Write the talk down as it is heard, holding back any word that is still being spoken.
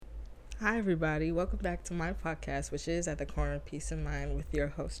Hi, everybody. Welcome back to my podcast, which is At the Corner of Peace and Mind with your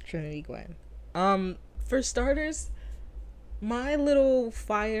host, Trinity Gwen. For starters, my little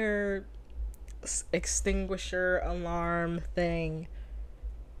fire extinguisher alarm thing,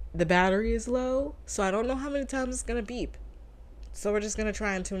 the battery is low, so I don't know how many times it's gonna beep. So we're just gonna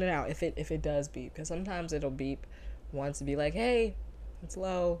try and tune it out if it does beep, because sometimes it'll beep once and be like, "Hey, it's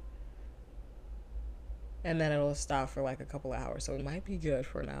low," and then it'll stop for like a couple of hours. So it might be good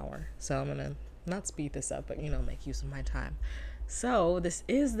for an hour. So I'm gonna not speed this up, but make use of my time. So this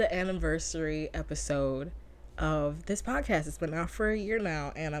is the anniversary episode of this podcast. It's been out for a year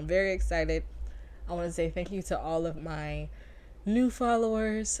now, and I'm very excited. I want to say thank you to all of my new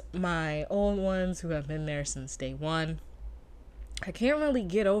followers, my old ones who have been there since day one. I can't really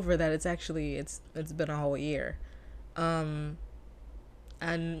get over that it's been a whole year.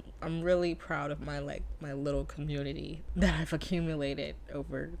 And I'm really proud of my little community that I've accumulated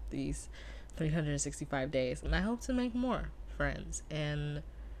over these 365 days, and I hope to make more friends and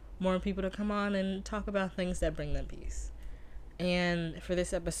more people to come on and talk about things that bring them peace. And for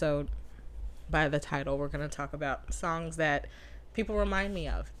this episode, by the title, we're going to talk about songs that people remind me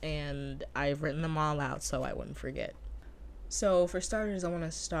of, and I've written them all out so I wouldn't forget. So for starters, I want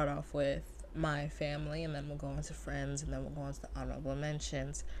to start off with my family, and then we'll go into friends, and then we'll go into the honorable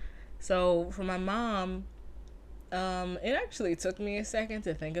mentions. So for my mom, it actually took me a second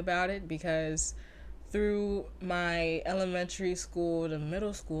to think about it, because through my elementary school to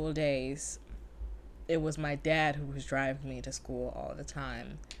middle school days, it was my dad who was driving me to school all the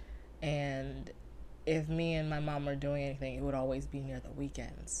time. And if me and my mom were doing anything, it would always be near the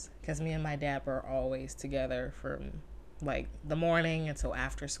weekends, because me and my dad were always together from like the morning until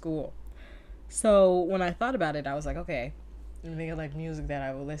after school. So when I thought about it, I was like, okay, I'm thinking like music that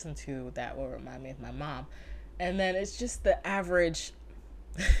I would listen to that will remind me of my mom. And then it's just the average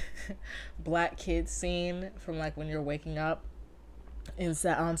black kid scene from like when you're waking up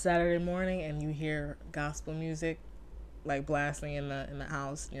on Saturday morning and you hear gospel music like blasting in the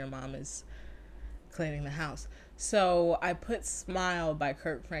house. Your mom is cleaning the house. So I put "Smile" by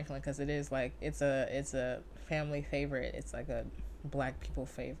Kirk Franklin because it is like it's a family favorite. It's like a black people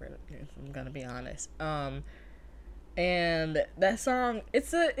favorite, if I'm gonna be honest. And that song,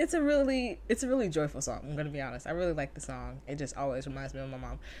 it's a really joyful song. I'm gonna be honest. I really like the song. It just always reminds me of my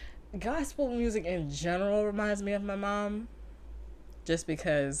mom. Gospel music in general reminds me of my mom, just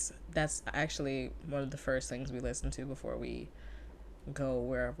because that's actually one of the first things we listen to before we go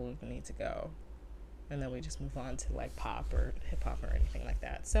wherever we need to go, and then we just move on to like pop or hip hop or anything like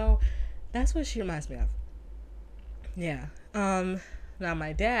that. So that's what she reminds me of. Yeah. Now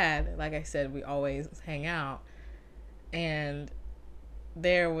my dad, like I said, we always hang out, and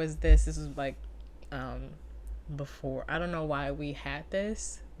there was this was like before, I don't know why we had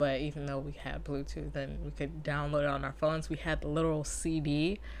this, but even though we had Bluetooth and we could download it on our phones, we had the little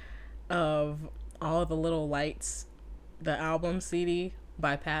CD of all the little lights, the album CD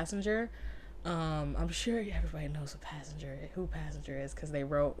by Passenger. I'm sure everybody knows who Passenger is, because they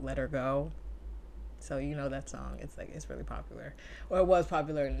wrote "Let Her Go." So you know that song. It's really popular, or it was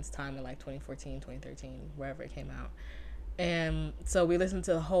popular in its time in like 2014, 2013, wherever it came out. And so we listened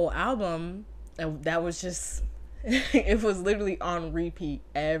to the whole album, and that was just it was literally on repeat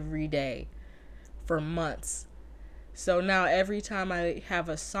every day for months. So now every time I have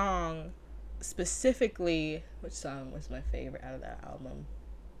a song, specifically, which song was my favorite out of that album?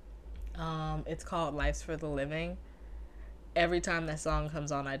 It's called "Life's for the Living." Every time that song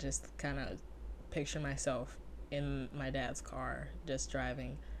comes on, I just kind of picture myself in my dad's car, just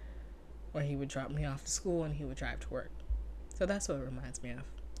driving, where he would drop me off to school and he would drive to work. So that's what it reminds me of.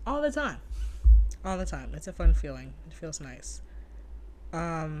 All the time. All the time. It's a fun feeling. It feels nice.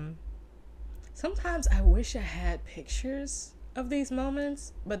 Sometimes I wish I had pictures of these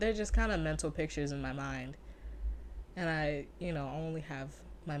moments, but they're just kind of mental pictures in my mind. And I, only have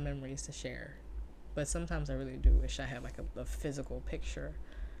my memories to share. But sometimes I really do wish I had like a physical picture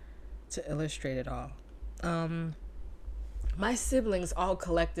to illustrate it all. My siblings all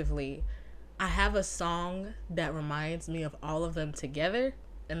collectively, I have a song that reminds me of all of them together,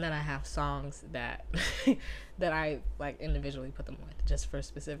 and then I have songs that that I like individually put them with just for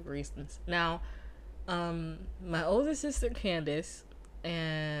specific reasons. Now, my older sister Candace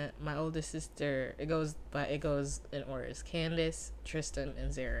and my oldest sister, it goes in orders: Candace, Tristan, and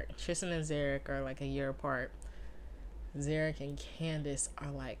Zarek. Tristan and Zarek are like a year apart. Zarek and Candace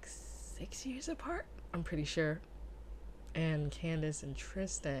are like 6 years apart, I'm pretty sure. And Candace and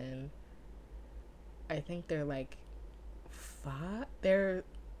Tristan, I think they're like like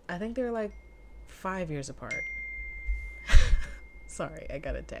 5 years apart. Sorry, I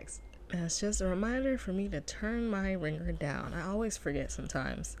got a text. And it's just a reminder for me to turn my ringer down. I always forget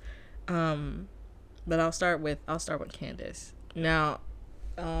sometimes. But I'll start with Candace. Now,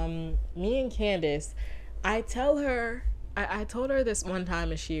 me and Candace, I tell her I told her this one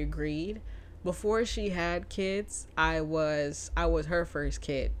time and she agreed. Before she had kids, I was her first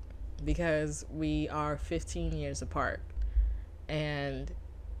kid because we are 15 years apart. And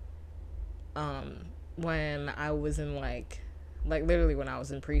when I was in like literally when I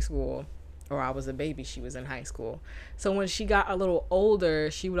was in preschool or I was a baby, she was in high school. So when she got a little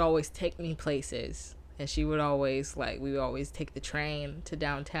older, she would always take me places. And she would always we would always take the train to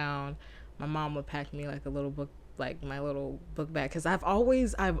downtown. My mom would pack me like a little book, like my little book bag, because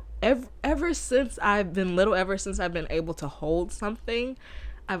ever since I've been little, ever since I've been able to hold something,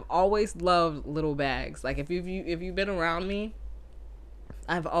 I've always loved little bags. Like if you've been around me,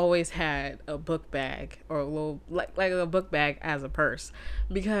 I've always had a book bag or a little like a book bag as a purse,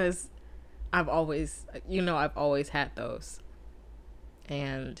 because I've always had those.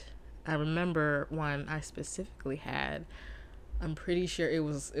 And I remember one I specifically had. I'm pretty sure it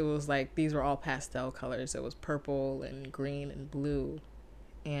was like these were all pastel colors. It was purple and green and blue,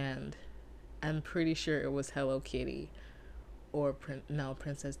 and I'm pretty sure it was Hello Kitty or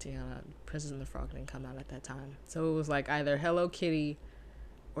Princess Tiana. Princess and the Frog didn't come out at that time, so it was like either Hello Kitty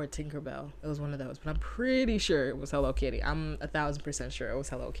or Tinkerbell. It was one of those, but I'm pretty sure it was Hello Kitty. I'm 1,000% sure it was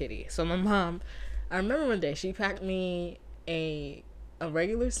Hello Kitty. So my mom, I remember one day she packed me a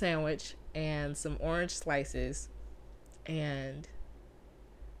regular sandwich and some orange slices, and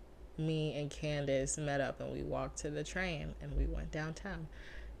me and Candace met up and we walked to the train and we went downtown,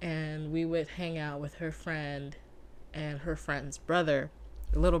 and we would hang out with her friend and her friend's brother,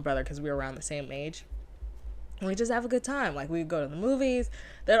 little brother, because we were around the same age. We just have a good time. Like we'd go to the movies.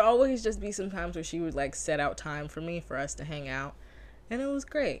 There'd always just be some times where she would like set out time for me for us to hang out, and it was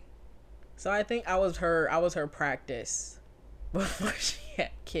great. So I think I was her practice before she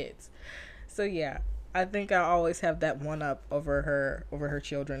had kids. So yeah, I think I always have that one up over her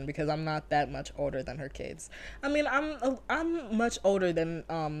children because I'm not that much older than her kids. I mean, I'm much older than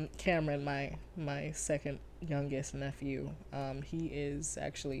Cameron, my second youngest nephew. He is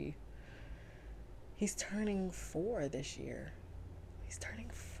actually, he's turning 4 this year. He's turning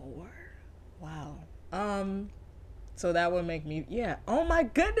 4. Wow. So that would make me, yeah. Oh my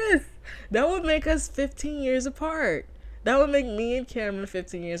goodness. That would make us 15 years apart. That would make me and Cameron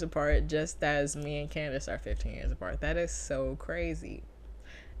 15 years apart, just as me and Candace are 15 years apart. That is so crazy.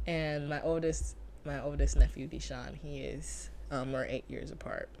 And my oldest nephew, Deshaun, he is, we're 8 years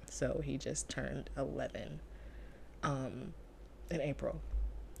apart. So he just turned 11 in April,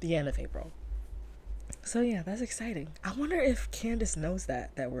 the end of April. So yeah, that's exciting. I wonder if Candace knows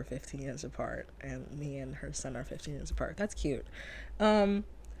that we're 15 years apart and me and her son are 15 years apart. That's cute.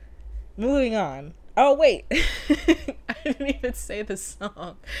 Moving on. Oh wait, I didn't even say the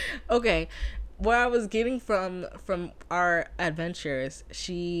song. Okay, where I was getting from our adventures,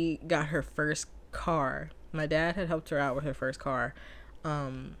 she got her first car. My dad had helped her out with her first car,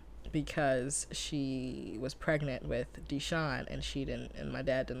 because she was pregnant with Deshaun, and my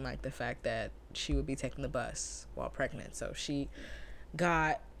dad didn't like the fact that she would be taking the bus while pregnant. So she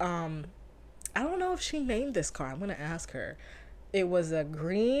got, I don't know if she named this car. I'm gonna ask her. It was a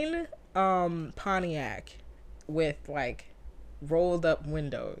green Pontiac with like rolled up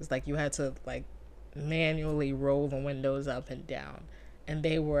windows. Like you had to like manually roll the windows up and down, and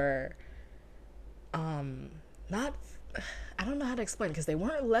they were not, I don't know how to explain, because they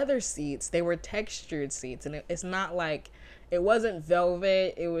weren't leather seats, they were textured seats, and it's not like, it wasn't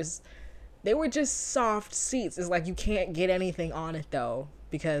velvet, they were just soft seats. It's like you can't get anything on it though,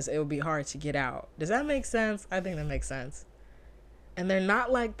 because it would be hard to get out. Does that make sense? I think that makes sense. And they're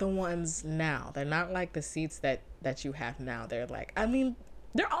not like the ones now. They're not like the seats that you have now. They're like, I mean,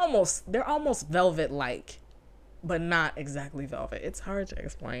 they're almost velvet like, but not exactly velvet. It's hard to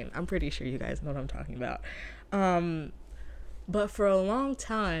explain. I'm pretty sure you guys know what I'm talking about. But for a long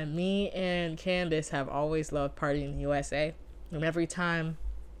time, me and Candace have always loved Party in the USA. And every time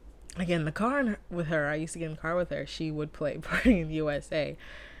I get in the car with her, I used to get in the car with her, she would play Party in the USA.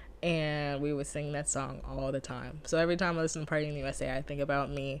 And we would sing that song all the time. So every time I listen to Party in the USA, I think about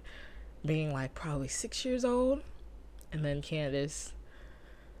me being like probably 6 years old, and then Candace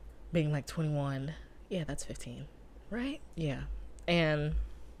being like 21. Yeah, that's 15, right? Yeah. And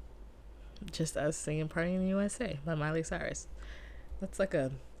just us singing Party in the USA by Miley Cyrus. That's like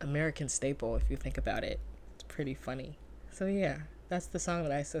a American staple if you think about it. It's pretty funny. So yeah, that's the song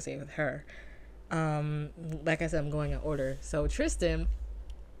that I associate with her. Like I said, I'm going in order. So Tristan,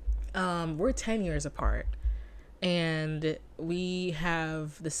 we're 10 years apart. And we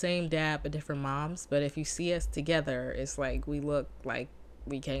have the same dad but different moms. But if you see us together, it's like we look like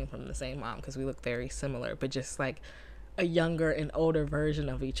we came from the same mom because we look very similar, but just like a younger and older version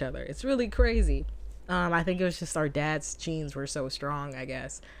of each other. It's really crazy. I think it was just our dad's genes were so strong, I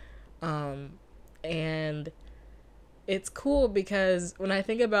guess. And it's cool because when I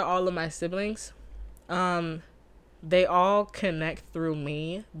think about all of my siblings, they all connect through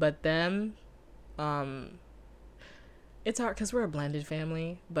me, but them, it's hard because we're a blended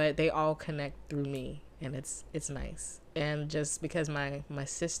family, but they all connect through me, and it's nice. And just because my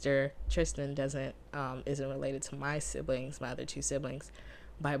sister Tristan doesn't isn't related to my siblings, my other two siblings,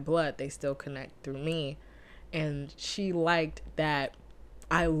 by blood, they still connect through me. And she liked that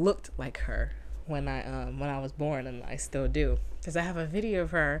I looked like her when I was born, and I still do, because I have a video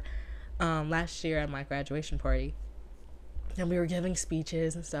of her last year at my graduation party, and we were giving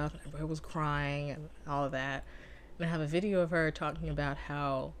speeches and stuff, and everybody was crying and all of that. And I have a video of her talking about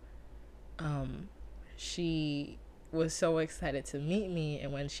how she was so excited to meet me,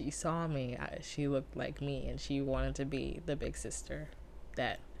 and when she saw me, she looked like me, and she wanted to be the big sister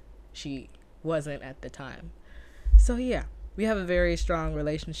that she wasn't at the time. So yeah, we have a very strong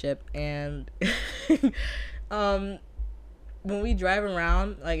relationship. And when we drive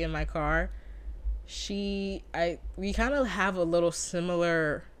around, like in my car, we kind of have a little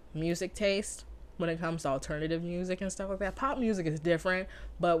similar music taste when it comes to alternative music and stuff like that. Pop music is different,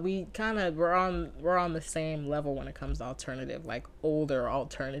 but we're on the same level when it comes to alternative, like older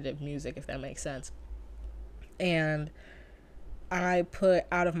alternative music, if that makes sense. And I put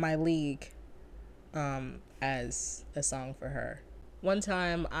Out of My League as a song for her. One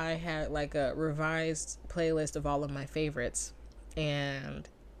time I had like a revised playlist of all of my favorites, and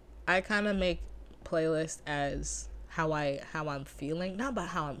I kind of make playlists as how I'm feeling, not about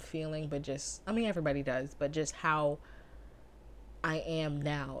how I'm feeling, but just, I mean, everybody does, but just how I am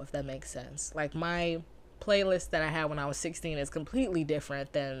now, if that makes sense. Like my playlist that I had when I was 16 is completely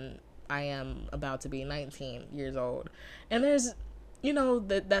different than I am about to be 19 years old. And there's,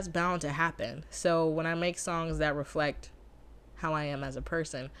 that's bound to happen. So when I make songs that reflect how I am as a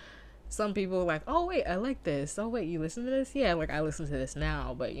person, some people are like, oh wait, I like this. Oh wait, you listen to this? Yeah, like I listen to this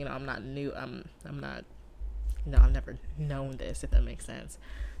now, but I'm not new. I'm not, I've never known this, if that makes sense.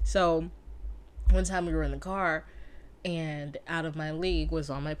 So one time we were in the car, and Out of My League was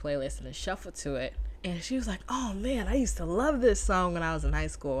on my playlist, and I shuffled to it, and she was like, oh man, I used to love this song when I was in high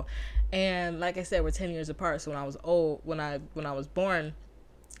school. And like I said, we're 10 years apart, so when I was born,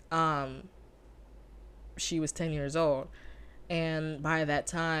 she was 10 years old. And by that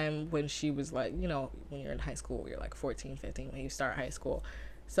time, when she was like, when you're in high school, you're like 14, 15 when you start high school.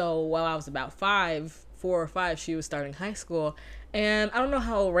 So while I was about 4 or 5, she was starting high school. And I don't know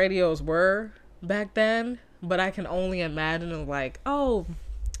how radios were back then, but I can only imagine like, we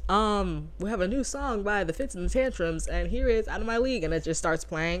have a new song by the Fits and the Tantrums, and here is Out of My League, and it just starts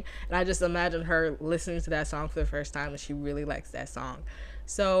playing. And I just imagine her listening to that song for the first time, and she really likes that song.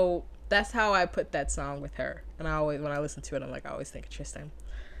 So that's how I put that song with her. And when I listen to it, I always think of Tristan.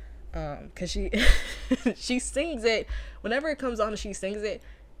 Cause she, she sings it, whenever it comes on and she sings it,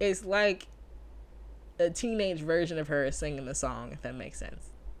 it's like a teenage version of her singing the song, if that makes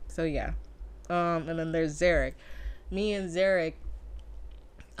sense. So yeah. And then there's Zarek. Me and Zarek,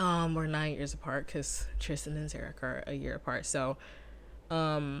 we're 9 years apart, cause Tristan and Zarek are a year apart. So,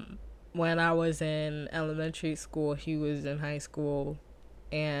 when I was in elementary school, he was in high school.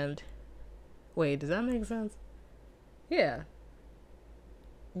 And wait, does that make sense? Yeah,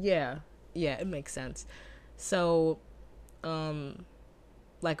 it makes sense. So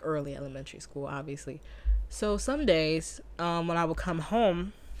like early elementary school, obviously. So some days when I would come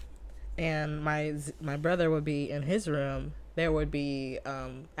home and my brother would be in his room, there would be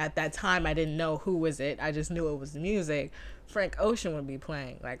at that time I didn't know who was it, I just knew it was music. Frank Ocean would be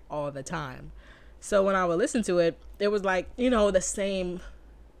playing like all the time. So when I would listen to it, it was like, the same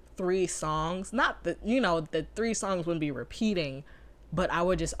 3 songs. Not the 3 songs wouldn't be repeating, but I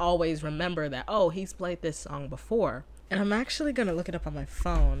would just always remember that, oh, he's played this song before. And I'm actually gonna look it up on my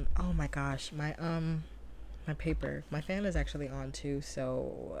phone. Oh my gosh, my paper, my fan is actually on too,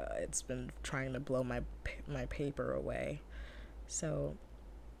 so it's been trying to blow my paper away. So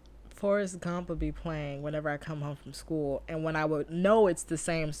Forrest Gump would be playing whenever I come home from school, and when I would know it's the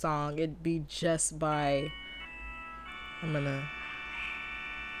same song, it'd be just by, I'm gonna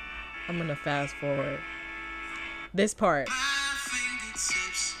fast forward this part.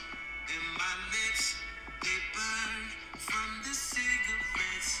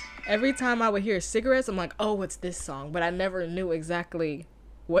 Every time I would hear cigarettes, I'm like, oh, it's this song, but I never knew exactly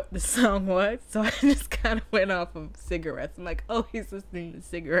what the song was, so I just kind of went off of cigarettes. I'm like, oh, he's listening to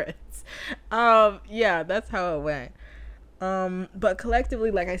cigarettes. Yeah, that's how it went. But collectively,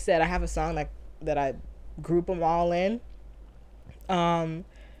 like I said, I have a song that I group them all in. And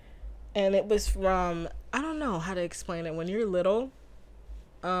it was from, I don't know how to explain it. When you're little,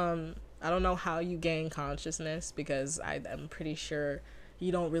 I don't know how you gain consciousness, because I'm pretty sure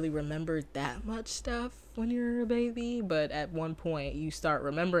you don't really remember that much stuff when you're a baby, but at one point you start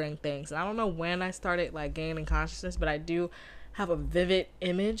remembering things. And I don't know when I started like gaining consciousness, but I do have a vivid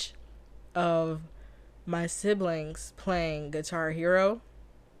image of my siblings playing Guitar Hero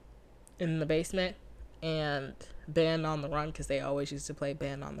in the basement and Band on the Run, because they always used to play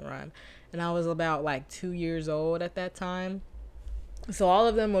Band on the Run. And I was about like 2 years old at that time. So all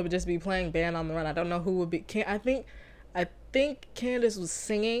of them would just be playing Band on the Run. I don't know who would be. I think Candace was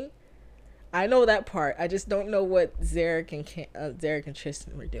singing. I know that part. I just don't know what Zarek and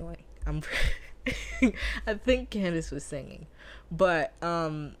Tristan were doing. I think Candace was singing, but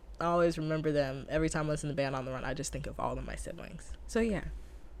I always remember them every time I listen to Band on the Run. I just think of all of my siblings. So yeah,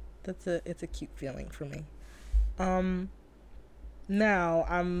 it's a cute feeling for me.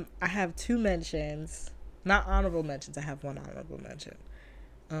 Now I have 2 mentions. Not honorable mentions. I have 1 honorable mention.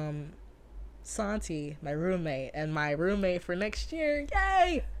 Santi, my roommate, and my roommate for next year.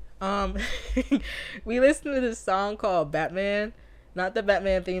 Yay! We listened to this song called Batman. Not the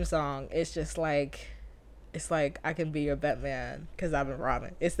Batman theme song. It's just like, it's like I can be your Batman because I've been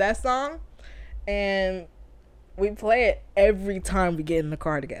Robin. It's that song, and we play it every time we get in the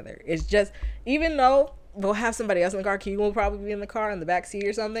car together. It's just, even though we'll have somebody else in the car, Keegan will probably be in the car in the back seat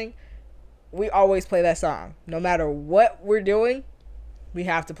or something, we always play that song. No matter what we're doing, we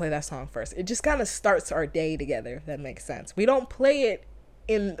have to play that song first. It just kind of starts our day together, if that makes sense. We don't play it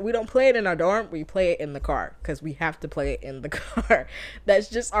in our dorm. We play it in the car because we have to play it in the car. That's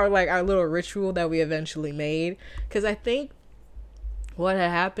just our little ritual that we eventually made. Because I think what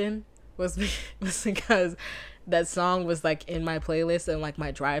had happened was because that song was like in my playlist and like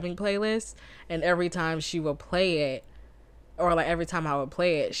my driving playlist, and every time she would play it, or like every time I would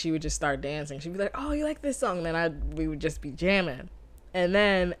play it, she would just start dancing. She'd be like, oh, you like this song? And then we would just be jamming. And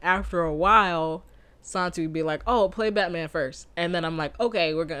then after a while, Santi would be like, oh, play Batman first. And then I'm like,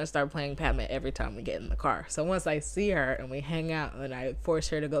 okay, we're going to start playing Batman every time we get in the car. So once I see her and we hang out and I force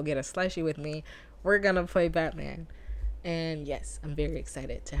her to go get a slushie with me, we're going to play Batman. And yes, I'm very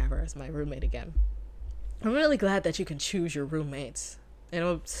excited to have her as my roommate again. I'm really glad that you can choose your roommates.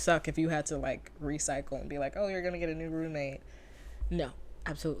 It'll suck if you had to like recycle and be like, oh, you're gonna get a new roommate. No,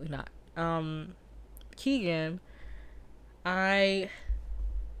 absolutely not. Keegan, now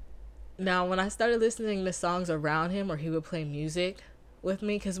when I started listening to songs around him, or he would play music with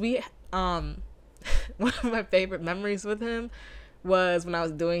me, because one of my favorite memories with him was when I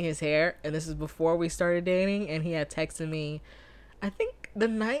was doing his hair, and this is before we started dating, and he had texted me, I think the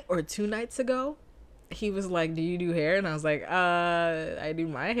night or 2 nights ago. He was like, do you do hair? And I was like, I do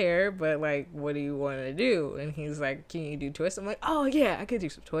my hair, but like, what do you want to do? And he's like, can you do twists? I'm like, oh yeah, I could do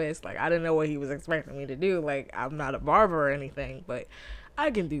some twists. Like, I didn't know what he was expecting me to do. Like, I'm not a barber or anything, but I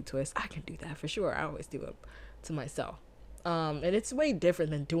can do twists. I can do that for sure. I always do it to myself. And it's way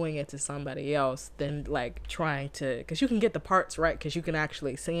different than doing it to somebody else than like trying to, because you can get the parts right because you can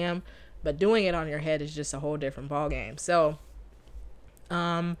actually see them, but doing it on your head is just a whole different ball game. So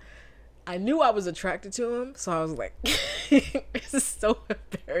I knew I was attracted to him, so I was like, this is so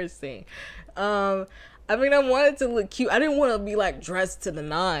embarrassing. I mean, I wanted to look cute. I didn't want to be like dressed to the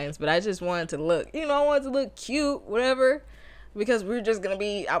nines, but I just wanted to look, I wanted to look cute, whatever, because I was just going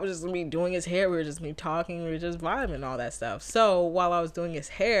to be doing his hair. We were just going to be talking. We were just vibing and all that stuff. So while I was doing his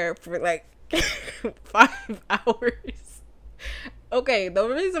hair for like 5 hours. Okay, the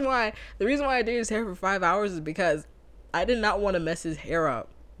reason why I did his hair for 5 hours is because I did not want to mess his hair up.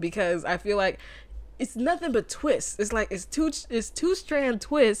 Because I feel like it's nothing but twists. It's like it's two strand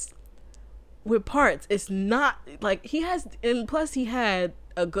twists with parts. It's not like he had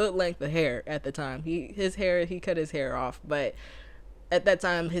a good length of hair at the time. He cut his hair off, but at that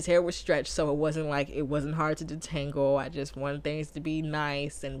time his hair was stretched, so it wasn't hard to detangle. I just wanted things to be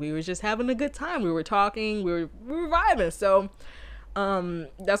nice, and we were just having a good time. We were talking, we were vibing. So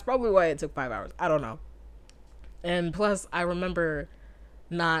that's probably why it took 5 hours. I don't know. And plus I remember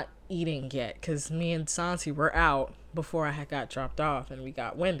not eating yet, because me and Santi were out before I had got dropped off, and we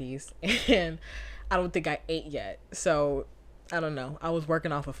got Wendy's, and I don't think I ate yet. So I don't know. I was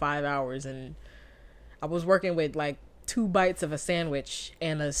working off of 5 hours, and I was working with like 2 bites of a sandwich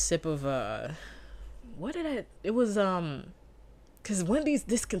and a sip of it was because Wendy's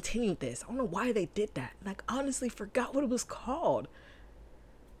discontinued this. I don't know why they did that. Like, honestly forgot what it was called.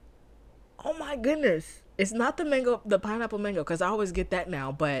 Oh my goodness. It's not the pineapple mango, because I always get that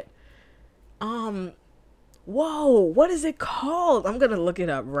now, but um whoa, what is it called? I'm gonna look it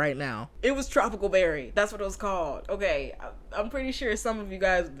up right now. It was tropical berry. That's what it was called. Okay, I'm pretty sure some of you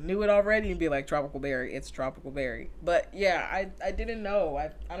guys knew it already and be like, tropical berry. It's tropical berry. But yeah, I didn't know.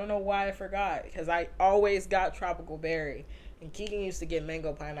 I don't know why I forgot, because I always got tropical berry, and Keegan used to get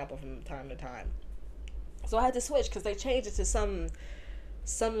mango pineapple from time to time. So I had to switch because they changed it to some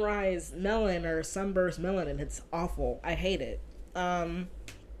sunrise melon or sunburst melon, and it's awful. I hate it. Um,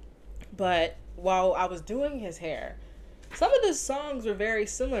 but while I was doing his hair, some of the songs were very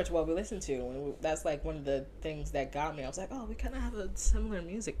similar to what we listened to, and that's like one of the things that got me. I was like, oh, we kind of have a similar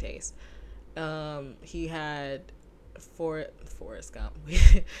music taste. He had Forrest Gump.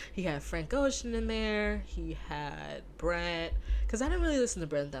 He had Frank Ocean in there. He had Brent, because I didn't really listen to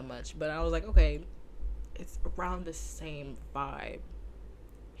Brent that much, but I was like, okay, it's around the same vibe.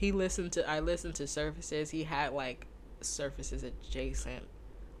 I listened to Surfaces. He had like Surfaces adjacent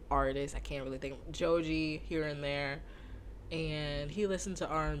artists. I can't really think. Joji here and there, and he listened to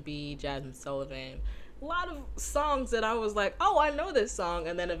R&B, Jasmine Sullivan. A lot of songs that I was like, oh, I know this song,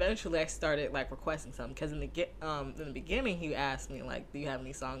 and then eventually I started like requesting some, because in the beginning he asked me like, do you have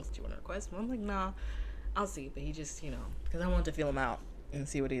any songs that you want to request? I'm like, nah, I'll see. But he just, because I wanted to feel him out and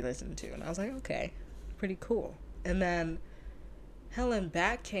see what he listened to, and I was like, okay, pretty cool. And then Helen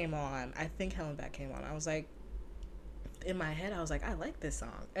Back came on. I think Helen Back came on. I was like, in my head, I was like, I like this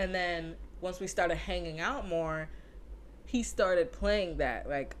song. And then once we started hanging out more, he started playing that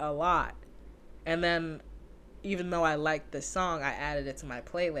like a lot. And then even though I liked the song, I added it to my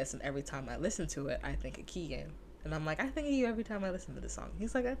playlist, and every time I listen to it, I think of Keegan. And I'm like, I think of you every time I listen to the song.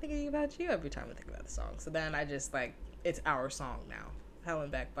 He's like, I think about you every time I think about the song. So then I just like, it's our song now.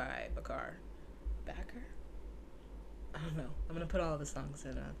 Helen Back by Bakar. Backer? I don't know. I'm gonna put all of the songs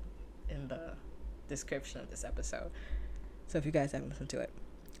in the description of this episode, so if you guys haven't listened to it.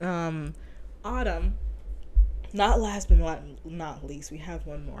 Autumn. Not last but not least, we have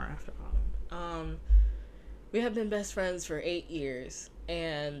one more after Autumn. We have been best friends for 8 years,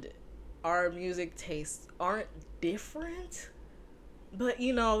 and our music tastes aren't different, but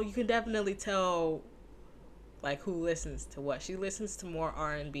you can definitely tell like who listens to what. She listens to more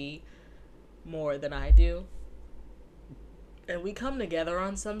R&B more than I do. And we come together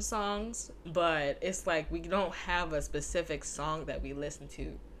on some songs, but it's like we don't have a specific song that we listen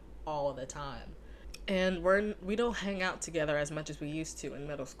to all the time. And we don't hang out together as much as we used to in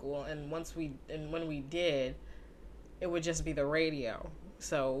middle school. And when we did, it would just be the radio.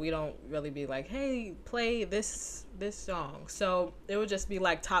 So we don't really be like, hey, play this song. So it would just be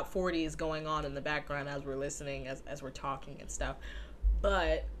like top 40s going on in the background as we're listening, as we're talking and stuff.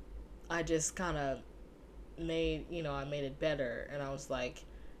 But I just kind of I made it better. And I was like,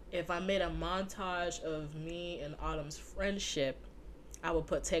 if I made a montage of me and Autumn's friendship, I would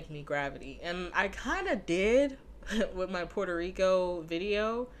put Take Me Gravity. And I kind of did with my Puerto Rico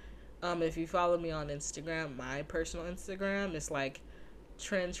video. If you follow me on Instagram, my personal Instagram, it's like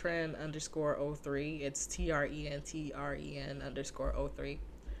Tren _03. It's TREN _03.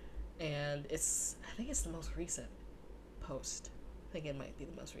 And I think it's the most recent post. I think it might be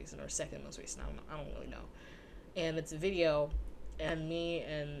the most recent or second most recent. I don't really know. And it's a video, and me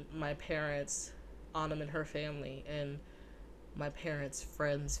and my parents, Autumn and her family, and my parents'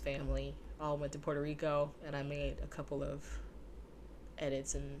 friends' family all went to Puerto Rico, and I made a couple of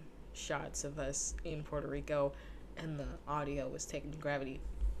edits and shots of us in Puerto Rico, and the audio was Take Me Gravity.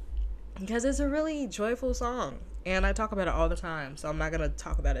 Because it's a really joyful song, and I talk about it all the time, so I'm not going to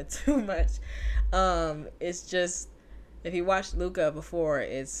talk about it too much. It's just, if you watched Luca before,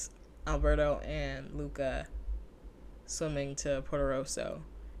 it's Alberto and Luca swimming to Porto Rosso,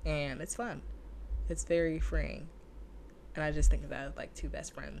 and it's fun. It's very freeing, and I just think of that like two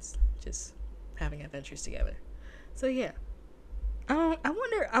best friends just having adventures together. So yeah, I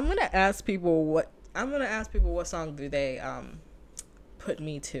wonder. I'm gonna ask people what song do they put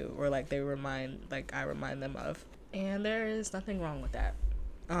me to, or like I remind them of, and there is nothing wrong with that.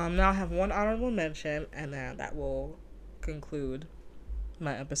 Now I have one honorable mention, and then that will conclude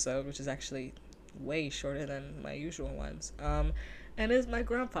my episode, which is actually way shorter than my usual ones. And it's my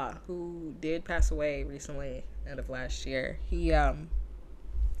grandpa, who did pass away recently, end of last year. He when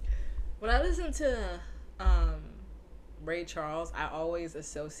I listen to Ray Charles, I always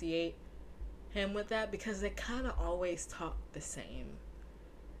associate him with that because they kind of always talk the same.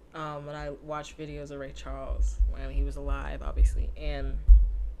 When I watch videos of Ray Charles when he was alive, obviously, and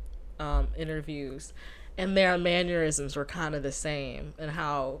interviews, and their mannerisms were kind of the same, and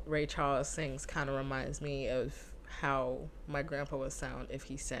how Ray Charles sings kind of reminds me of how my grandpa would sound if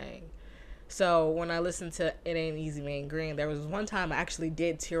he sang. So when I listened to It Ain't Easy Being Green, there was one time I actually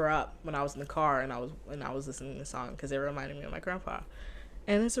did tear up when I was in the car and I was listening to the song because it reminded me of my grandpa.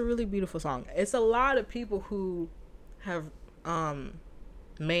 And it's a really beautiful song. It's a lot of people who have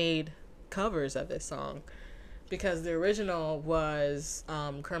made covers of this song because the original was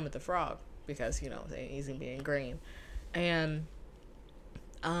Kermit the Frog because it ain't easy being green, and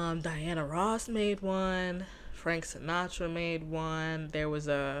Diana Ross made one, Frank Sinatra made one. There was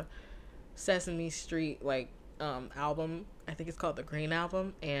a Sesame Street album. I think it's called the Green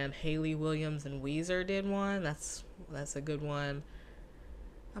Album, and Haley Williams and Weezer did one. That's a good one.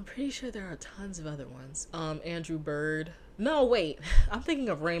 I'm pretty sure there are tons of other ones. Andrew Bird. No, wait. I'm thinking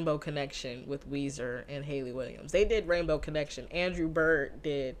of Rainbow Connection with Weezer and Haley Williams. They did Rainbow Connection. Andrew Bird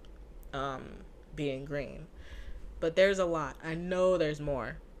did Being Green. But there's a lot. I know there's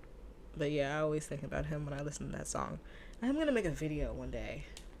more. But yeah, I always think about him when I listen to that song. I'm going to make a video one day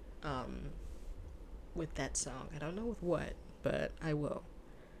with that song. I don't know with what, but I will.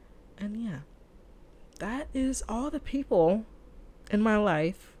 And yeah, that is all the people in my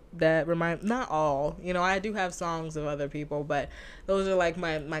life that remind, not all, I do have songs of other people, but those are like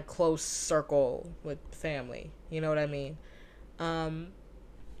my close circle with family, you know what I mean?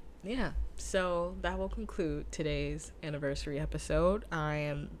 Yeah, so that will conclude today's anniversary episode. I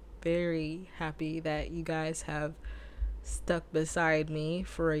am very happy that you guys have stuck beside me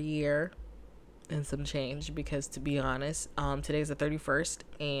for a year and some change, because to be honest, today's the 31st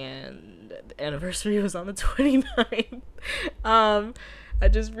and the anniversary was on the 29th. I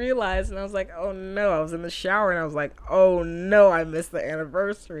just realized, and I was like, oh no, I was in the shower and I was like, oh no, I missed the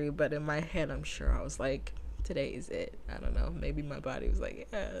anniversary. But in my head, I'm sure I was like, today is it. I don't know, maybe my body was like,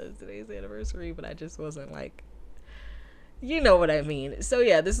 yeah, today's the anniversary, but I just wasn't like, you know what I mean. So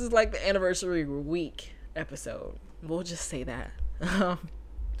yeah, this is like the anniversary week episode, we'll just say that.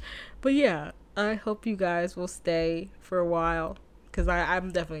 But yeah, I hope you guys will stay for a while, because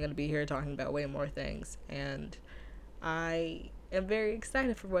I'm definitely going to be here talking about way more things, and I am very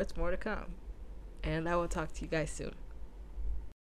excited for what's more to come. And I will talk to you guys soon.